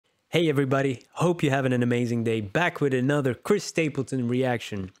Hey everybody, hope you're having an amazing day. Back with another Chris Stapleton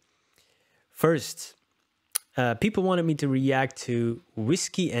reaction. First, people wanted me to react to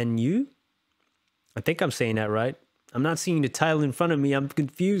Whiskey and You. I think I'm saying that right. I'm not seeing the title in front of me. I'm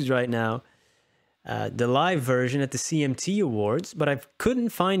confused right now. The live version at the CMT Awards, but I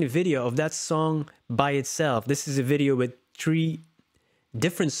couldn't find a video of that song by itself. This is a video with 3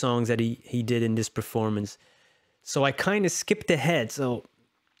 different songs that he did in this performance. So I kind of skipped ahead.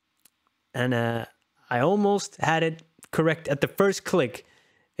 And I almost had it correct at the first click.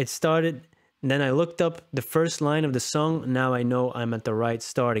 It started, and then I looked up the first line of the song. Now I know I'm at the right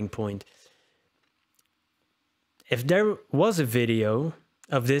starting point. If there was a video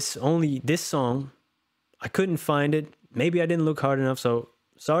of only this song, I couldn't find it. Maybe I didn't look hard enough, so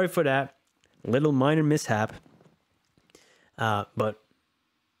sorry for that. Little minor mishap. But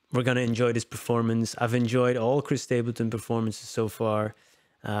we're gonna enjoy this performance. I've enjoyed all Chris Stapleton performances so far.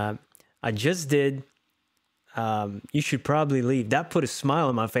 I just did You Should Probably Leave. That put a smile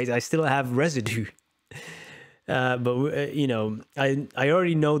on my face. I still have residue. But you know, I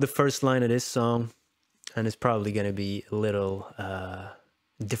already know the first line of this song, and it's probably going to be a little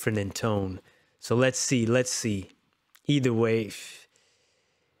different in tone. So let's see. Either way,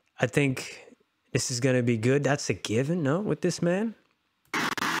 I think this is going to be good. That's a given, no, with this man?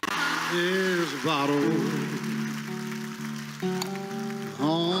 Here's a bottle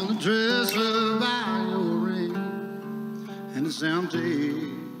on the dresser by your ring, and it's empty.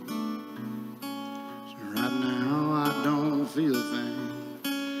 So right now I don't feel a thing.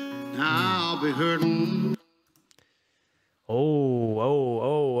 Now I'll be hurting.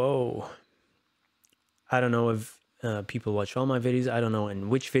 Oh. I don't know if people watch all my videos. I don't know in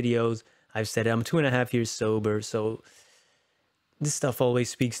which videos I've said it. I'm 2.5 years sober, so this stuff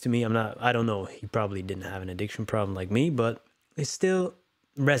always speaks to me. I don't know. He probably didn't have an addiction problem like me, but it still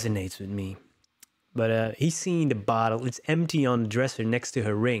resonates with me. But he's seeing the bottle. It's empty on the dresser next to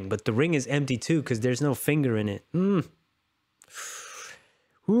her ring, but the ring is empty too because there's no finger in it.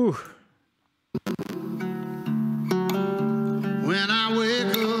 Whew. When I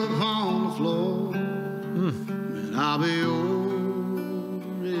wake up on the floor, then I'll be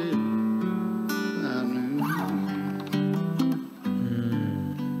over it by noon.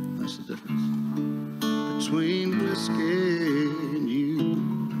 That's the difference between whiskey and you.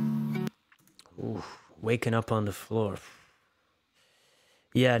 Ooh, waking up on the floor.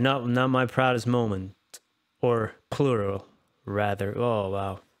 Yeah, not my proudest moment, or plural, rather. Oh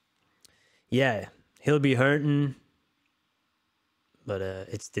wow. Yeah, he'll be hurting, but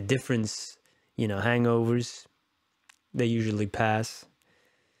it's the difference. You know, hangovers, they usually pass.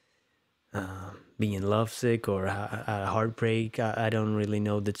 Being lovesick or heartbreak, I don't really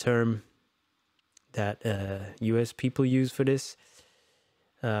know the term that US people use for this.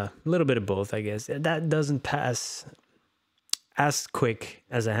 A little bit of both, I guess. That doesn't pass as quick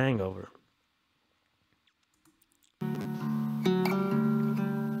as a hangover.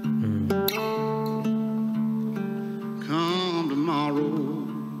 Come tomorrow,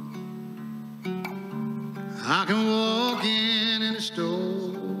 I can walk in any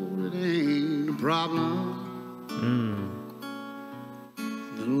store. It ain't a problem.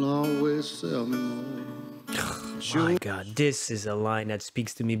 They'll always sell me more. My God, this is a line that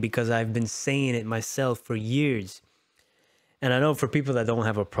speaks to me because I've been saying it myself for years. And I know for people that don't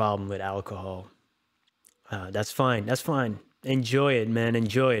have a problem with alcohol, that's fine. That's fine. Enjoy it, man.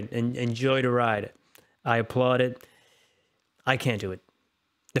 Enjoy it. And enjoy the ride. I applaud it. I can't do it.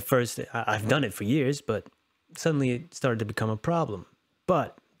 I've done it for years, but suddenly it started to become a problem.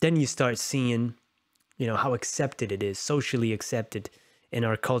 But then you start seeing, you know, how accepted it is, socially accepted in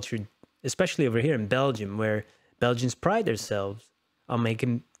our culture, especially over here in Belgium, where Belgians pride themselves on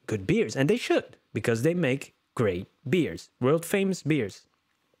making good beers. And they should, because they make great beers, world famous beers.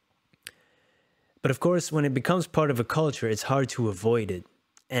 But of course, when it becomes part of a culture, it's hard to avoid it.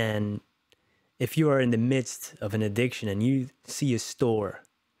 And if you are in the midst of an addiction and you see a store,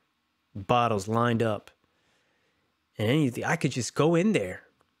 bottles lined up, and anything, I could just go in there.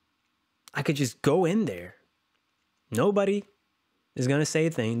 Nobody is going to say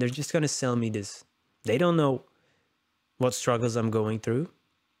a thing. They're just going to sell me this. They don't know what struggles I'm going through.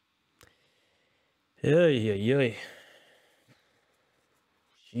 Ay.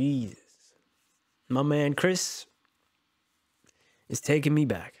 Jesus. My man Chris is taking me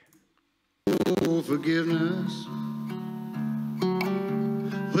back. Oh, forgiveness.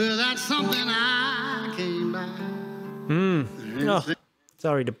 Well, that's something I came by. Oh,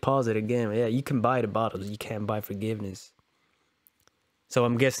 sorry to pause it again. Yeah, you can buy the bottles. You can't buy forgiveness. So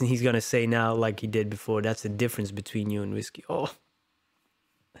I'm guessing he's going to say now, like he did before, that's the difference between you and whiskey. Oh,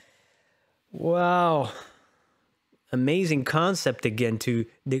 Wow. Amazing concept again to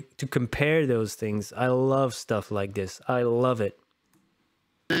compare those things. I love stuff like this. I love it.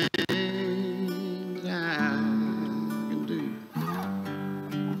 Things I can do.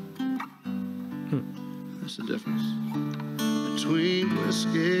 That's the difference between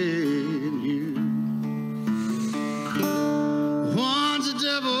whiskey and you. One's a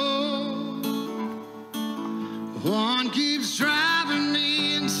devil, one keeps driving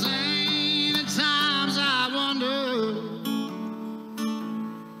me insane. At times I wonder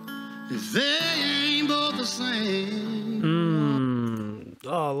if they ain't both the same.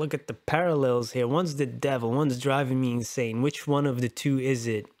 Oh, look at the parallels here. One's the devil, one's driving me insane. Which one of the two is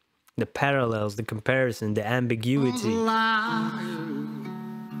it? The parallels, the comparison, the ambiguity.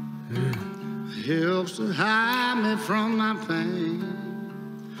 Helps to hide me from my pain.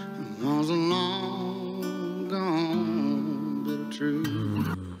 And one's a long gone bit of truth.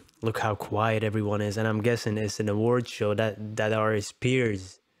 Look how quiet everyone is, and I'm guessing it's an award show that are his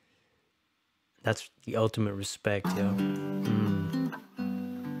peers. That's the ultimate respect, yo.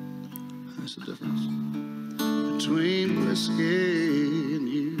 That's the difference between whiskey and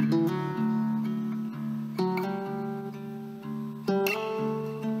you.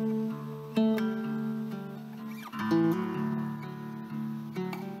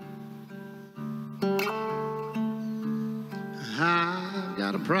 I've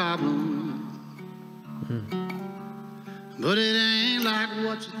got a problem, but it ain't like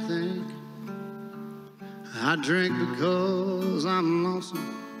what you think. I drink because I'm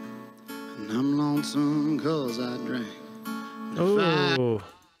lonesome, and I'm lonesome because I drink. Oh,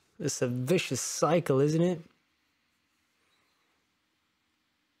 it's a vicious cycle, isn't it?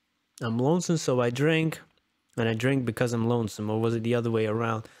 I'm lonesome, so I drink, and I drink because I'm lonesome. Or was it the other way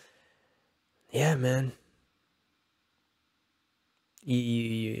around? Yeah, man.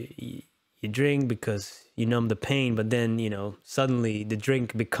 You drink because you numb the pain, but then, you know, suddenly the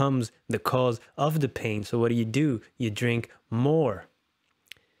drink becomes the cause of the pain. So what do? You drink more.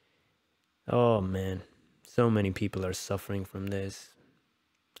 Oh, man. So many people are suffering from this.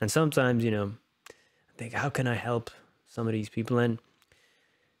 And sometimes, you know, I think, how can I help some of these people? And,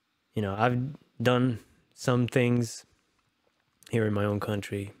 you know, I've done some things here in my own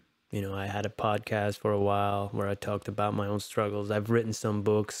country. You know, I had a podcast for a while where I talked about my own struggles. I've written some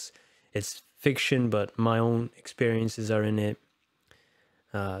books. It's fiction, but my own experiences are in it.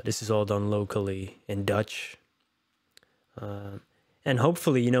 This is all done locally in Dutch. And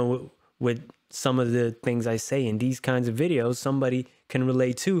hopefully, you know, with some of the things I say in these kinds of videos, somebody can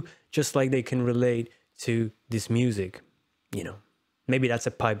relate to, just like they can relate to this music. You know, maybe that's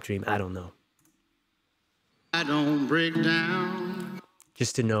a pipe dream. I don't know. I don't break down.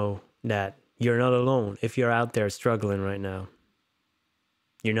 Just to know that you're not alone. If you're out there struggling right now,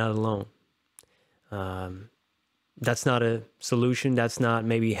 you're not alone. That's not a solution. That's not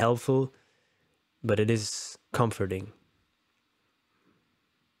maybe helpful, but it is comforting.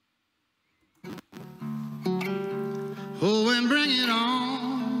 Oh, and bring it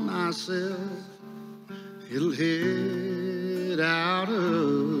on myself. It'll head out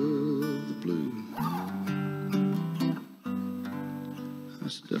of the blue.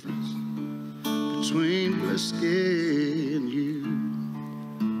 That's the difference between whiskey and you.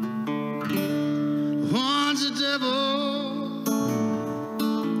 One's a devil,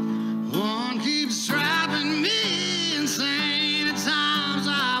 one keeps driving me insane. At times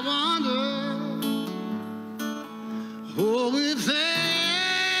I wonder, oh, if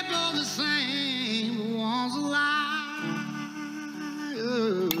they blow the same. One's a liar,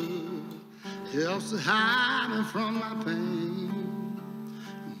 helps to hide me from my pain.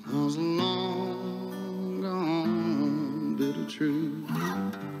 One's a long gone bit of truth.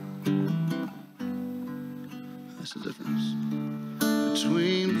 That's the difference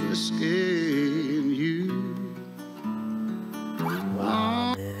between whiskey and you.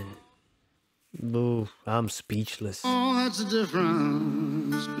 Wow, man. Ooh, I'm speechless. Oh, that's the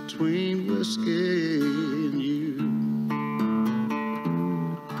difference between whiskey and you.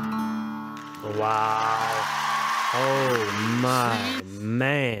 Wow. Oh my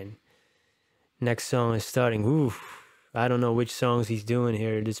man. Next song is starting. Ooh. I don't know which songs he's doing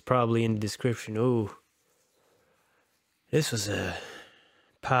here. It's probably in the description. Ooh. This was a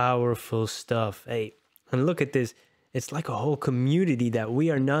powerful stuff. Hey, and look at this. It's like a whole community that we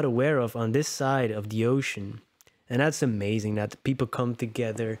are not aware of on this side of the ocean. And that's amazing that the people come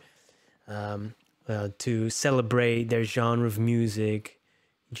together to celebrate their genre of music,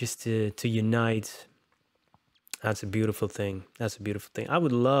 just to unite. That's a beautiful thing. That's a beautiful thing. I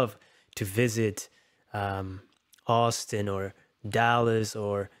would love to visit Austin or Dallas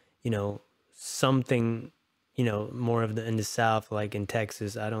or, you know, something, you know, more of the in the South, like in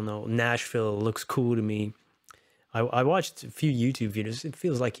Texas. I don't know. Nashville looks cool to me. I watched a few YouTube videos. It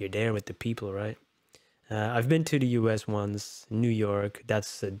feels like you're there with the people, right? I've been to the U.S. once, New York.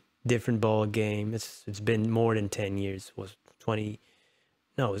 That's a different ball game. It's been more than 10 years. It was 20?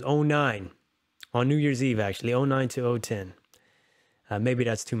 No, it was '09 on New Year's Eve, actually. '09 to '10. Maybe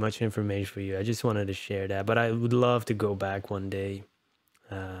that's too much information for you. I just wanted to share that, but I would love to go back one day,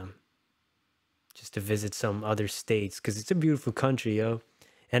 just to visit some other states, because it's a beautiful country, yo.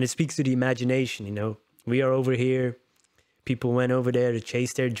 And it speaks to the imagination, you know. We are over here. People went over there to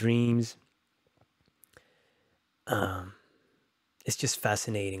chase their dreams. It's just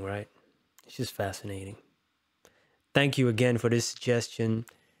fascinating, right? It's just fascinating. Thank you again for this suggestion.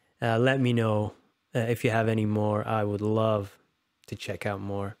 Let me know if you have any more. I would love to check out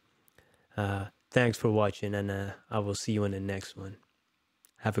more. Thanks for watching, and I will see you in the next one.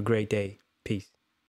 Have a great day. Peace.